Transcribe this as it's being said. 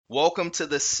Welcome to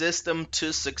the System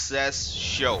to Success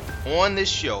show. On this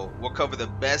show, we'll cover the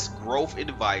best growth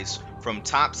advice from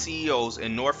top CEOs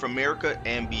in North America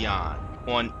and beyond.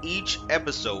 On each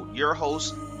episode, your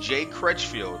host, Jay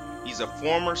Crutchfield, he's a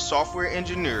former software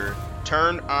engineer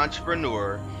turned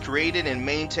entrepreneur, created and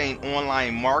maintained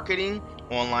online marketing,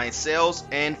 online sales,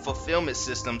 and fulfillment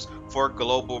systems for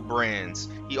global brands.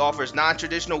 He offers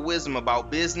non-traditional wisdom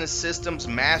about business systems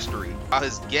mastery, while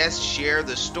his guests share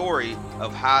the story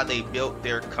of how they built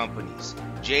their companies.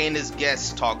 Jay and his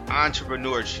guests talk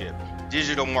entrepreneurship,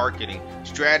 digital marketing,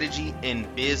 strategy,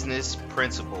 and business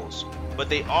principles. But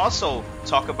they also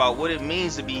talk about what it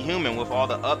means to be human with all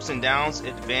the ups and downs,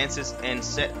 advances, and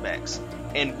setbacks.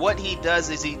 And what he does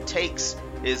is he takes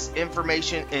his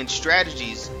information and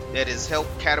strategies that has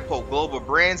helped catapult global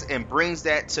brands and brings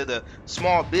that to the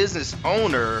small business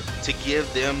owner to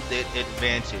give them that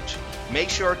advantage.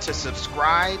 Make sure to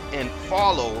subscribe and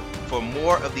follow for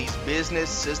more of these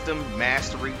business system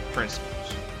mastery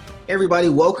principles. Everybody,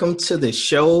 welcome to the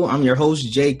show. I'm your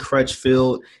host, Jay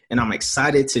Crutchfield, and I'm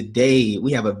excited today.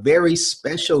 We have a very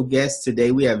special guest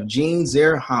today. We have Jean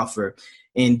Zerhofer.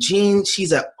 And Jean,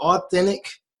 she's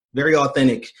very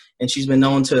authentic, and she's been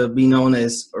known to be known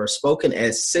as or spoken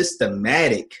as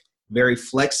systematic, very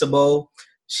flexible.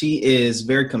 She is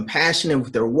very compassionate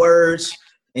with her words,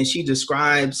 and she's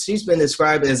been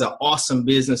described as an awesome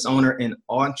business owner and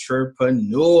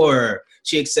entrepreneur.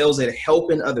 She excels at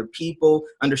helping other people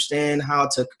understand how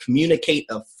to communicate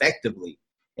effectively.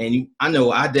 And I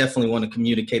know I definitely want to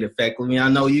communicate effectively. I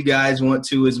know you guys want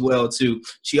to as well, too.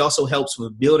 She also helps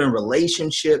with building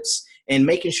relationships and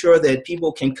making sure that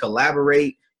people can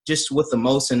collaborate just with the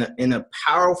most in a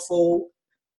powerful,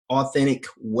 authentic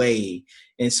way.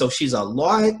 And so she's a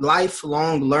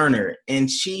lifelong learner, and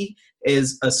she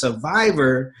is a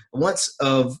survivor once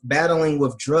of battling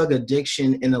with drug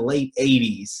addiction in the late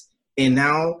 80s. And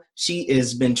now she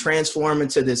has been transformed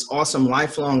into this awesome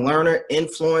lifelong learner,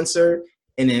 influencer,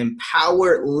 an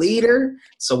empowered leader.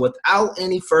 So without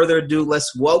any further ado,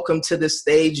 let's welcome to the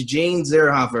stage Jean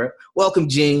Zerhofer. Welcome,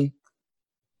 Jean.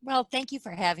 Well, thank you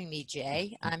for having me,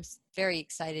 Jay. I'm very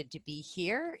excited to be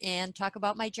here and talk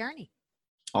about my journey.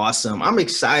 Awesome. I'm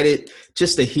excited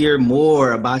just to hear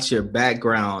more about your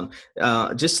background.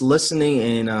 Just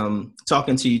listening and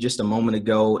talking to you just a moment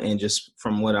ago, and just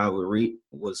from what I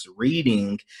was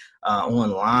reading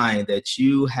online, that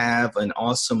you have an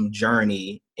awesome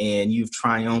journey and you've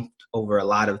triumphed over a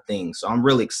lot of things. So I'm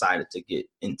really excited to get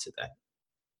into that.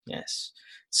 Yes.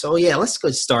 So yeah, let's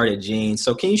get started, Jean.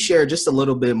 So can you share just a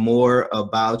little bit more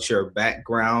about your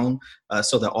background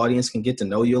so the audience can get to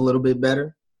know you a little bit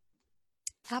better?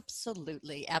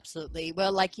 Absolutely. Absolutely.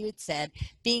 Well, like you had said,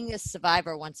 being a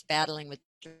survivor once battling with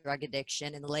drug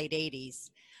addiction in the late 80s,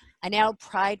 I now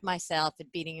pride myself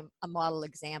at being a model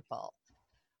example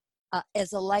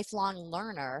as a lifelong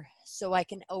learner. So I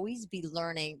can always be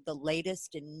learning the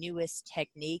latest and newest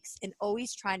techniques and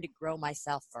always trying to grow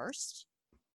myself first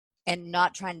and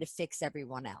not trying to fix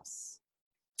everyone else.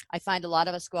 I find a lot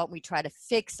of us go out and we try to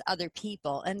fix other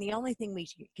people, and the only thing we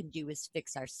can do is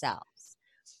fix ourselves.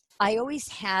 I always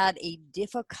had a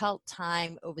difficult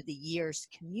time over the years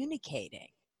communicating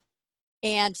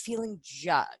and feeling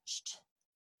judged.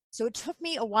 So it took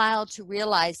me a while to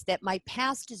realize that my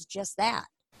past is just that.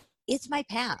 It's my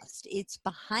past. It's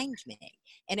behind me.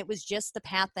 And it was just the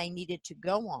path I needed to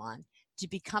go on to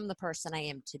become the person I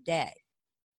am today.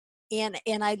 And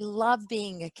I love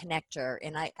being a connector,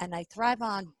 and I thrive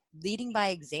on leading by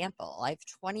example. I have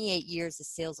 28 years of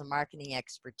sales and marketing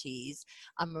expertise.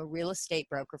 I'm a real estate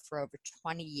broker for over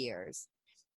 20 years.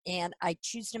 And I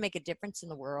choose to make a difference in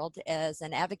the world as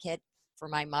an advocate for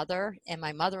my mother and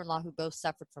my mother-in-law, who both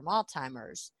suffered from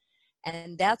Alzheimer's.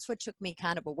 And that's what took me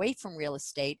kind of away from real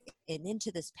estate and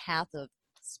into this path of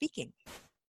speaking.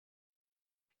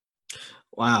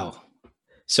 Wow.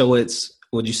 So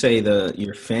would you say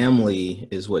your family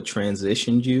is what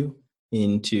transitioned you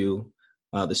into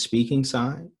the speaking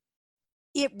side?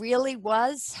 It really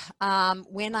was.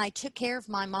 When I took care of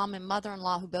my mom and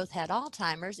mother-in-law, who both had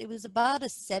Alzheimer's, it was about a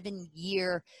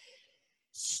 7-year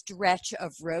stretch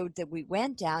of road that we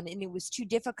went down, and it was too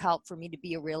difficult for me to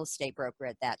be a real estate broker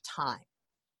at that time.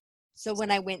 So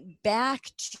when I went back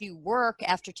to work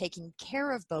after taking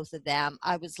care of both of them,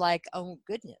 I was like, oh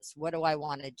goodness, what do I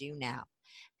want to do now?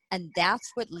 And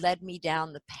that's what led me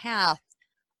down the path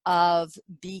of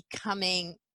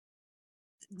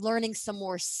learning some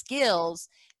more skills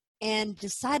and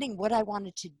deciding what I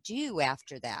wanted to do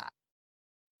after that.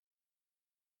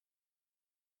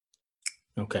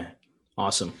 Okay.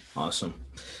 Awesome.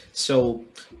 So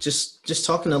just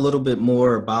talking a little bit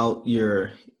more about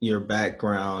your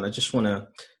background, I just want to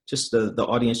just the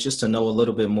audience just to know a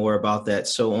little bit more about that.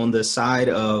 So on the side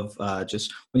of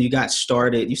just when you got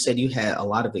started, you said you had a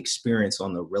lot of experience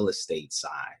on the real estate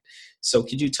side. So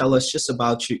could you tell us just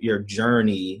about your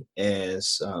journey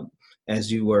as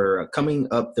you were coming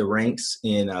up the ranks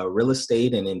in real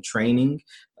estate and in training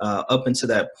up until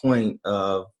that point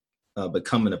of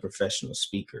becoming a professional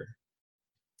speaker?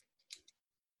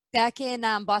 Back in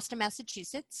Boston,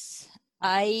 Massachusetts,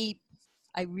 I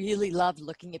really loved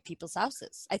looking at people's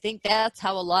houses. I think that's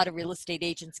how a lot of real estate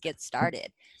agents get started.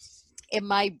 And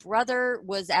my brother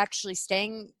was actually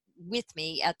staying with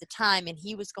me at the time, and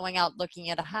he was going out looking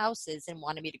at houses and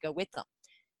wanted me to go with them.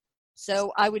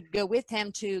 So I would go with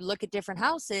him to look at different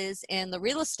houses, and the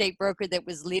real estate broker that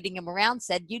was leading him around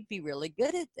said, "You'd be really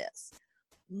good at this."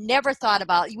 Never thought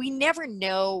about, we never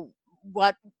know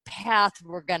what path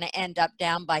we're going to end up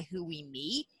down by who we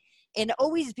meet, and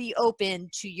always be open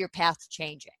to your path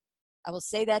changing. I will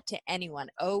say that to anyone.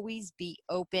 Always be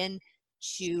open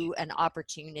to an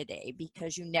opportunity,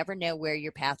 because you never know where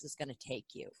your path is going to take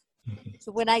you.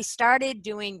 So when I started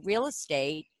doing real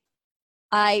estate,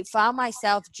 I found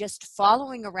myself just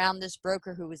following around this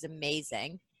broker who was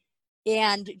amazing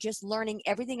and just learning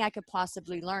everything I could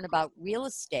possibly learn about real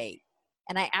estate.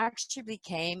 And I actually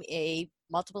became a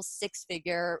multiple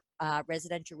six-figure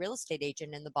residential real estate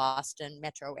agent in the Boston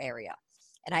metro area.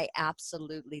 And I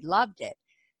absolutely loved it.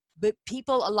 But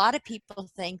a lot of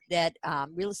people think that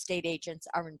real estate agents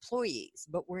are employees,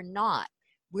 but we're not.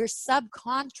 We're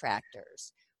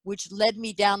subcontractors, which led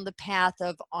me down the path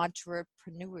of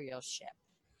entrepreneurship.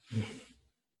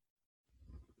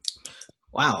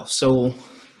 Wow. So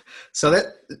that,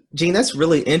 Gene, that's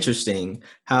really interesting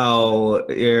how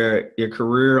your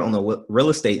career on the real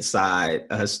estate side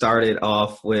started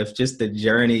off with just the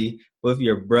journey with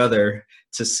your brother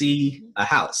to see a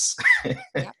house.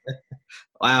 Yep.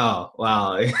 Wow.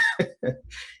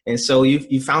 And so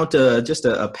you found just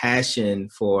a passion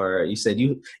for, you said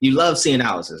you love seeing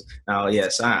houses. Oh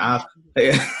yes,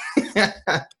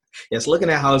 yes, looking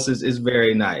at houses is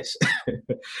very nice.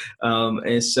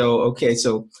 And so, okay,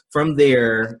 so from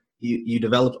there, you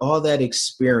developed all that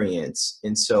experience.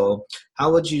 And so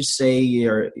how would you say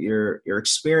your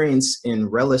experience in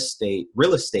real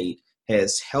estate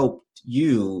has helped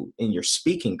you in your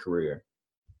speaking career?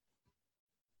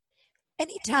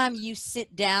 Anytime you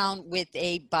sit down with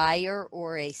a buyer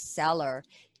or a seller,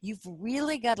 you've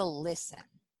really got to listen.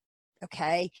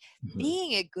 Okay. Mm-hmm.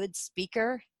 Being a good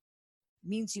speaker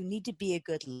means you need to be a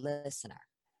good listener.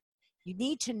 You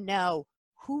need to know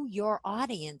who your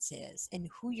audience is and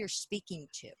who you're speaking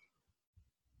to.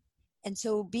 And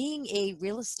so being a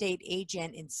real estate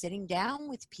agent and sitting down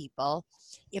with people,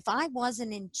 if I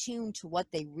wasn't in tune to what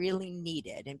they really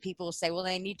needed, and people will say, well,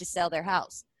 they need to sell their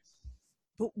house.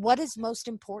 But what is most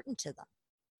important to them?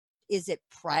 Is it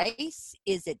price?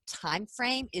 Is it time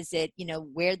frame? Is it,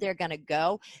 where they're going to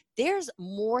go? There's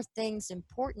more things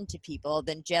important to people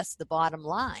than just the bottom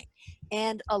line.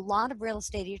 And a lot of real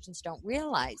estate agents don't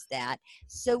realize that.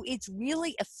 So it's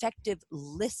really effective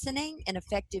listening and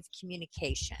effective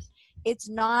communication. It's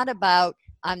not about,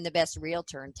 I'm the best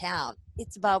realtor in town.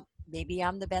 It's about, maybe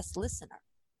I'm the best listener.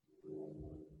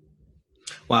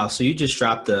 Wow. So you just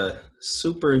dropped a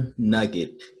super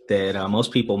nugget that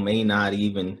most people may not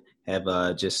even have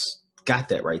just got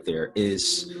that right there.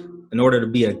 Is in order to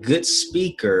be a good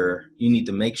speaker, you need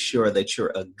to make sure that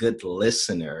you're a good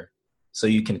listener so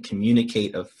you can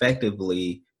communicate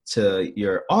effectively to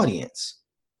your audience.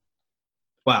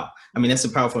 Wow. I mean, that's a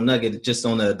powerful nugget just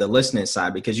on the listening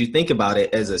side, because you think about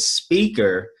it as a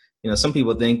speaker. Some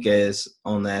people think as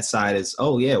on that side is,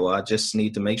 oh yeah, well, I just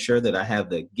need to make sure that I have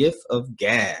the gift of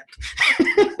gab.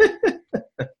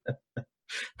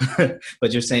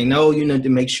 But you're saying, no, you need to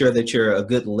make sure that you're a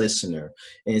good listener.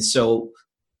 And so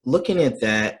looking at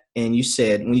that, and you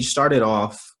said when you started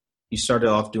off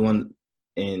doing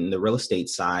in the real estate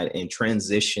side and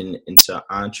transition into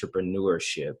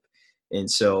entrepreneurship. And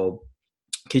so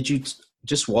could you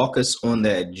just walk us on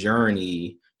that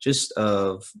journey just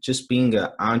being an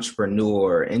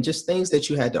entrepreneur and just things that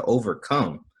you had to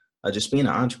overcome, just being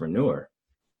an entrepreneur?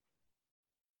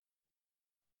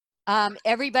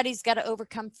 Everybody's got to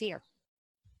overcome fear,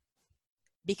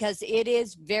 because it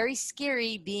is very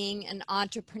scary being an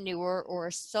entrepreneur or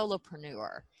a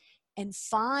solopreneur, and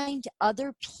find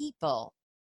other people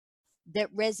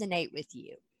that resonate with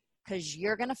you, because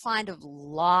you're going to find a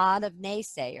lot of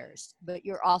naysayers, but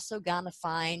you're also going to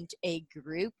find a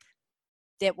group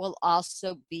that will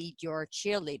also be your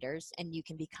cheerleaders, and you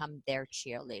can become their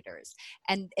cheerleaders.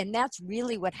 And that's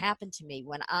really what happened to me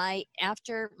when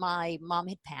after my mom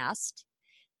had passed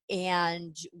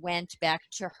and went back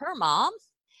to her mom.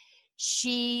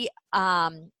 She,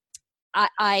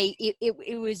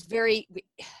 it was very,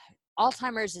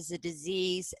 Alzheimer's is a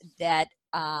disease that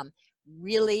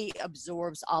really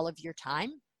absorbs all of your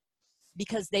time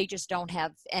because they just don't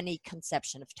have any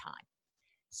conception of time.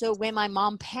 So when my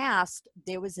mom passed,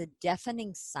 there was a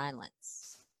deafening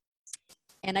silence.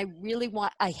 And I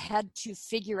had to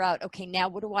figure out, okay, now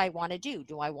what do I want to do?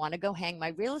 Do I want to go hang my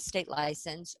real estate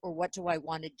license, or what do I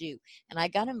want to do? And I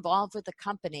got involved with the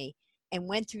company and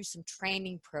went through some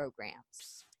training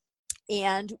programs.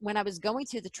 And when I was going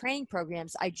through the training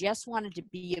programs, I just wanted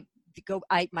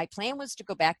my plan was to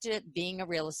go back to being a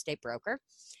real estate broker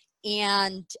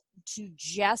and to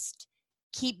just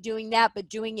keep doing that, but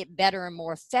doing it better and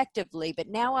more effectively. But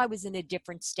now I was in a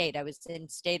different state. I was in the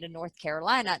state of North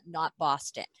Carolina, not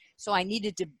Boston. So I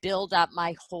needed to build up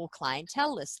my whole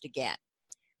clientele list again.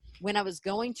 When I was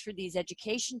going through these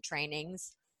education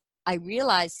trainings, I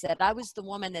realized that I was the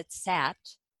woman that sat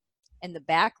in the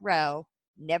back row,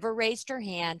 never raised her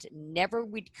hand, never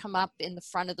would come up in the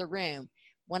front of the room.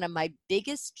 One of my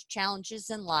biggest challenges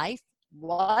in life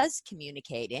was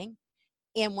communicating.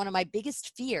 And one of my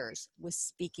biggest fears was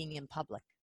speaking in public.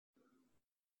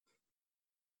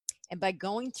 And by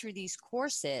going through these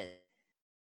courses,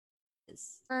 I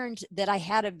learned that I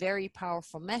had a very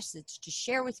powerful message to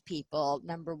share with people,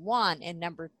 number one. And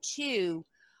number two,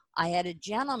 I had a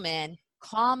gentleman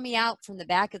call me out from the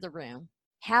back of the room,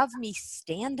 have me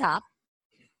stand up,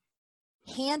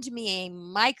 hand me a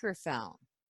microphone,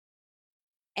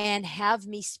 and have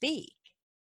me speak.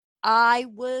 I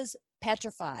was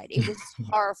petrified. It was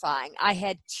horrifying. I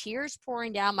had tears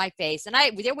pouring down my face, and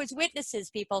there was witnesses,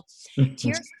 people,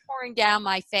 tears pouring down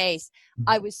my face.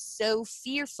 I was so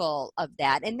fearful of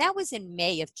that. And that was in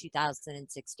May of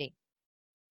 2016.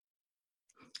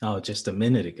 Oh, just a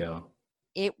minute ago.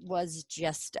 It was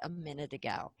just a minute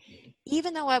ago.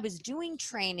 Even though I was doing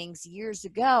trainings years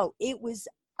ago, it was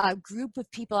a group of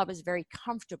people I was very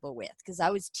comfortable with because I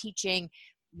was teaching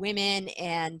women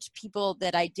and people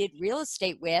that I did real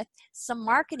estate with some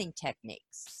marketing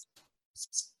techniques.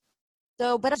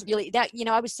 So, but I was really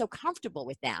I was so comfortable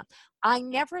with them. I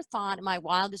never thought in my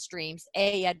wildest dreams,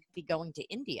 I'd be going to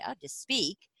India to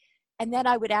speak, and then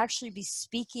I would actually be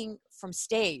speaking from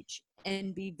stage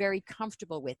and be very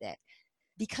comfortable with it,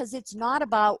 because it's not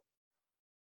about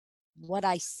what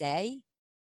I say.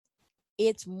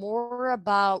 It's more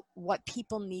about what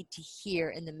people need to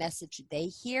hear and the message they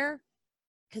hear.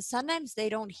 Because sometimes they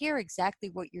don't hear exactly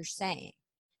what you're saying.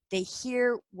 They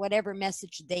hear whatever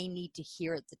message they need to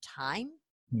hear at the time.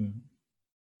 Mm.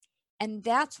 And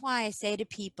that's why I say to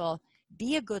people,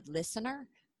 be a good listener.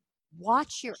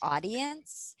 Watch your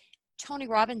audience. Tony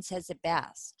Robbins says it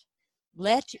best.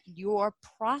 Let your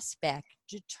prospect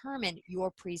determine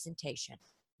your presentation.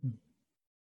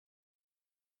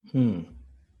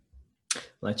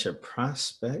 Let your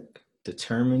prospect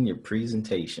determine your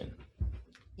presentation.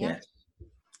 Yeah.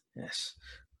 Yes.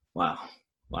 Wow.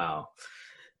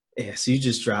 Yes, you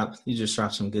just dropped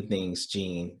some good things,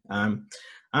 Jean. I'm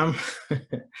I'm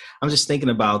just thinking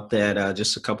about that.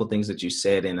 Just a couple things that you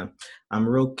said, and I'm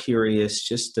real curious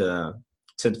just to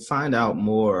find out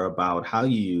more about how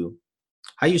you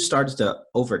started to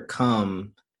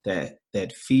overcome that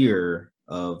fear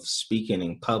of speaking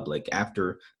in public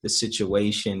after the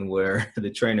situation where the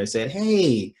trainer said,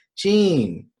 "Hey,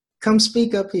 Jean, come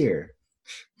speak up here."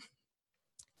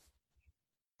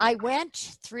 I went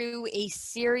through a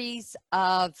series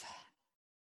of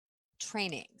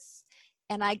trainings,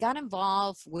 and I got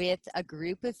involved with a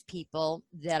group of people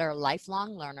that are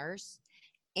lifelong learners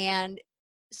and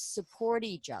support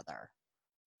each other.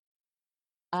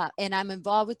 And I'm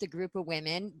involved with a group of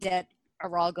women that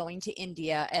are all going to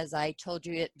India, as I told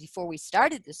you before we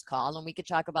started this call, and we could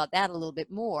talk about that a little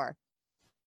bit more,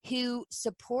 who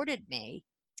supported me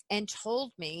and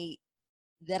told me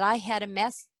that I had a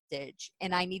message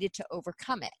and I needed to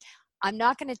overcome it. I'm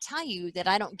not going to tell you that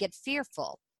I don't get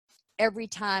fearful every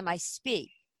time I speak,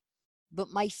 but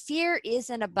my fear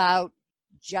isn't about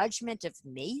judgment of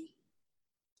me.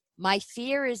 My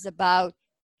fear is about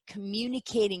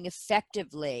communicating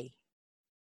effectively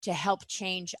to help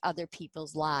change other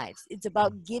people's lives. It's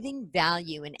about giving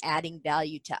value and adding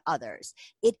value to others.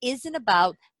 It isn't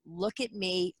about look at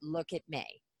me,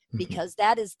 because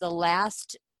that is the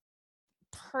last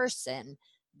person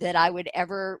that I would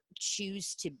ever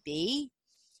choose to be.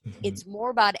 It's more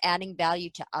about adding value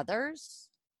to others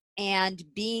and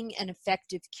being an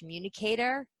effective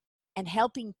communicator and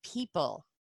helping people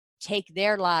take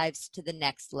their lives to the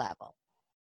next level.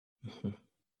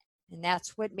 And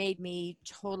that's what made me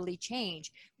totally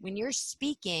change. When you're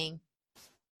speaking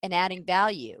and adding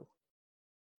value,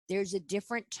 there's a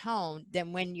different tone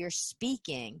than when you're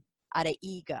speaking out of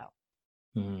ego.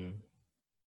 Mm.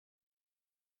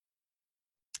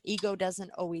 Ego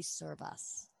doesn't always serve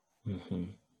us. Mm-hmm.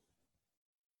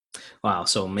 Wow.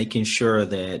 So making sure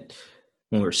that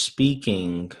when we're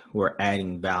speaking, we're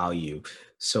adding value.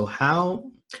 So how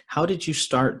did you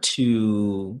start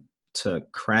to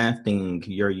crafting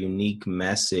your unique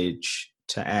message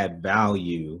to add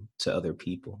value to other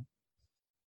people?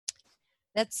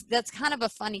 That's kind of a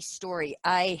funny story.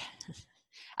 I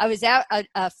was out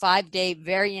a 5-day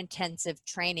very intensive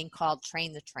training called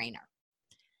Train the Trainer.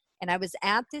 And I was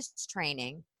at this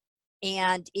training,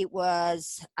 and it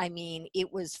was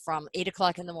from 8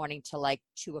 o'clock in the morning to like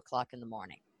 2 o'clock in the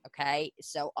morning. Okay.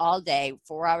 So all day,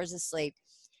 4 hours of sleep.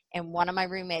 And one of my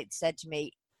roommates said to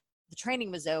me, the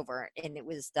training was over and it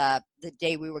was the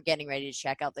day we were getting ready to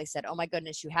check out. They said, oh my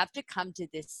goodness, you have to come to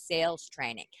this sales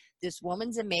training. This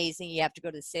woman's amazing. You have to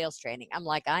go to the sales training. I'm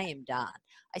like, I am done.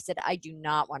 I said, I do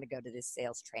not want to go to this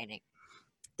sales training.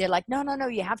 They're like, no,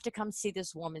 you have to come see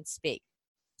this woman speak.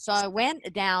 So I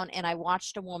went down and I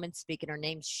watched a woman speak, and her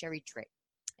name's Sherry Tree,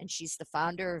 and she's the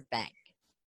founder of Bank.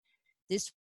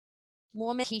 This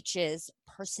woman teaches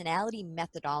personality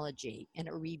methodology in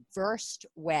a reversed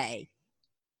way.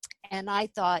 And I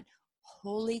thought,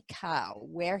 holy cow,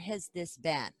 where has this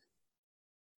been?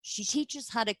 She teaches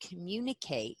how to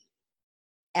communicate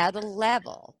at a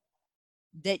level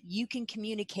that you can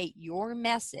communicate your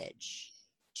message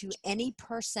to any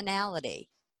personality,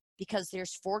 because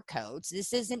there's 4 codes.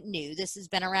 This isn't new. This has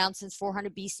been around since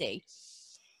 400 BC.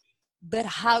 But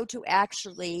how to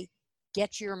actually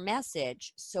get your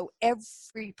message so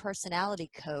every personality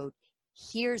code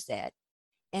hears it,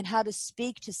 and how to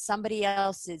speak to somebody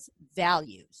else's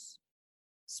values.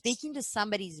 Speaking to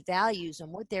somebody's values and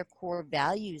what their core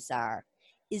values are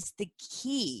is the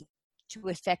key to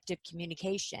effective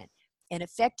communication. And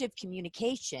effective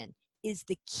communication is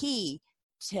the key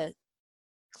to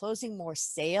closing more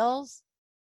sales,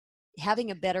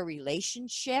 having a better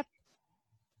relationship.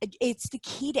 It's the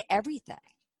key to everything.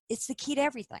 It's the key to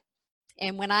everything.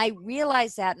 And when I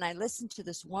realized that and I listened to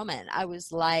this woman, I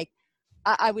was like,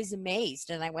 I was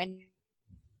amazed, and I went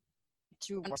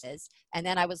through courses, and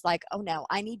then I was like, oh no,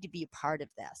 I need to be a part of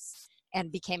this,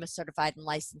 and became a certified and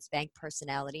licensed bank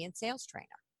personality and sales trainer.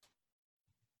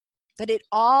 But it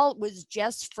all was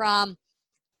just from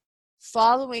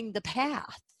following the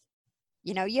path.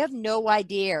 You know, you have no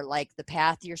idea like the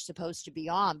path you're supposed to be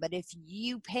on, but if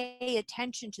you pay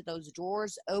attention to those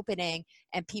doors opening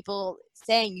and people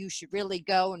saying you should really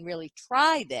go and really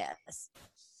try this,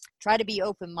 try to be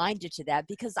open-minded to that,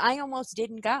 because I almost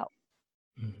didn't go.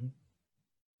 Mm-hmm.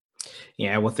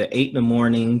 Yeah, with the 8 in the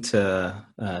morning to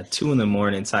 2 in the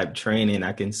morning type training,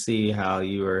 I can see how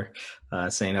you were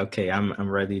saying, okay, I'm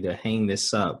ready to hang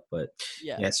this up. But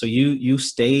yeah, so you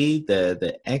stayed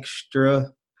the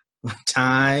extra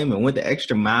time and went the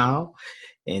extra mile,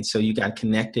 and so you got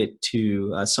connected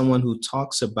to someone who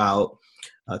talks about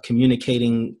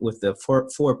communicating with the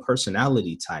four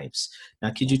personality types.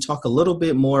 Now, could you talk a little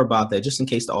bit more about that, just in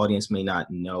case the audience may not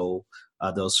know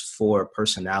those 4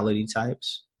 personality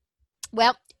types?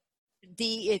 Well,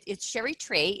 it's Sherry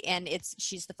Tree, and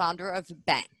she's the founder of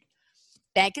Bank.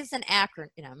 Bank is an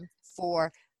acronym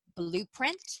for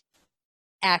Blueprint,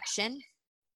 Action,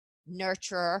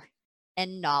 Nurture,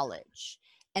 and Knowledge.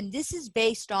 And this is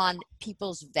based on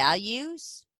people's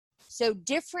values. So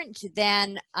different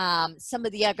than some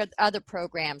of the other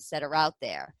programs that are out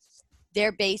there.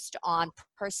 They're based on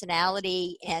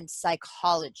personality and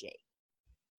psychology.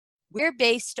 We're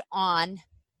based on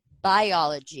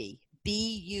biology,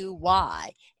 BUY,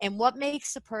 and what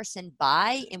makes a person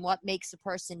buy and what makes a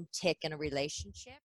person tick in a relationship.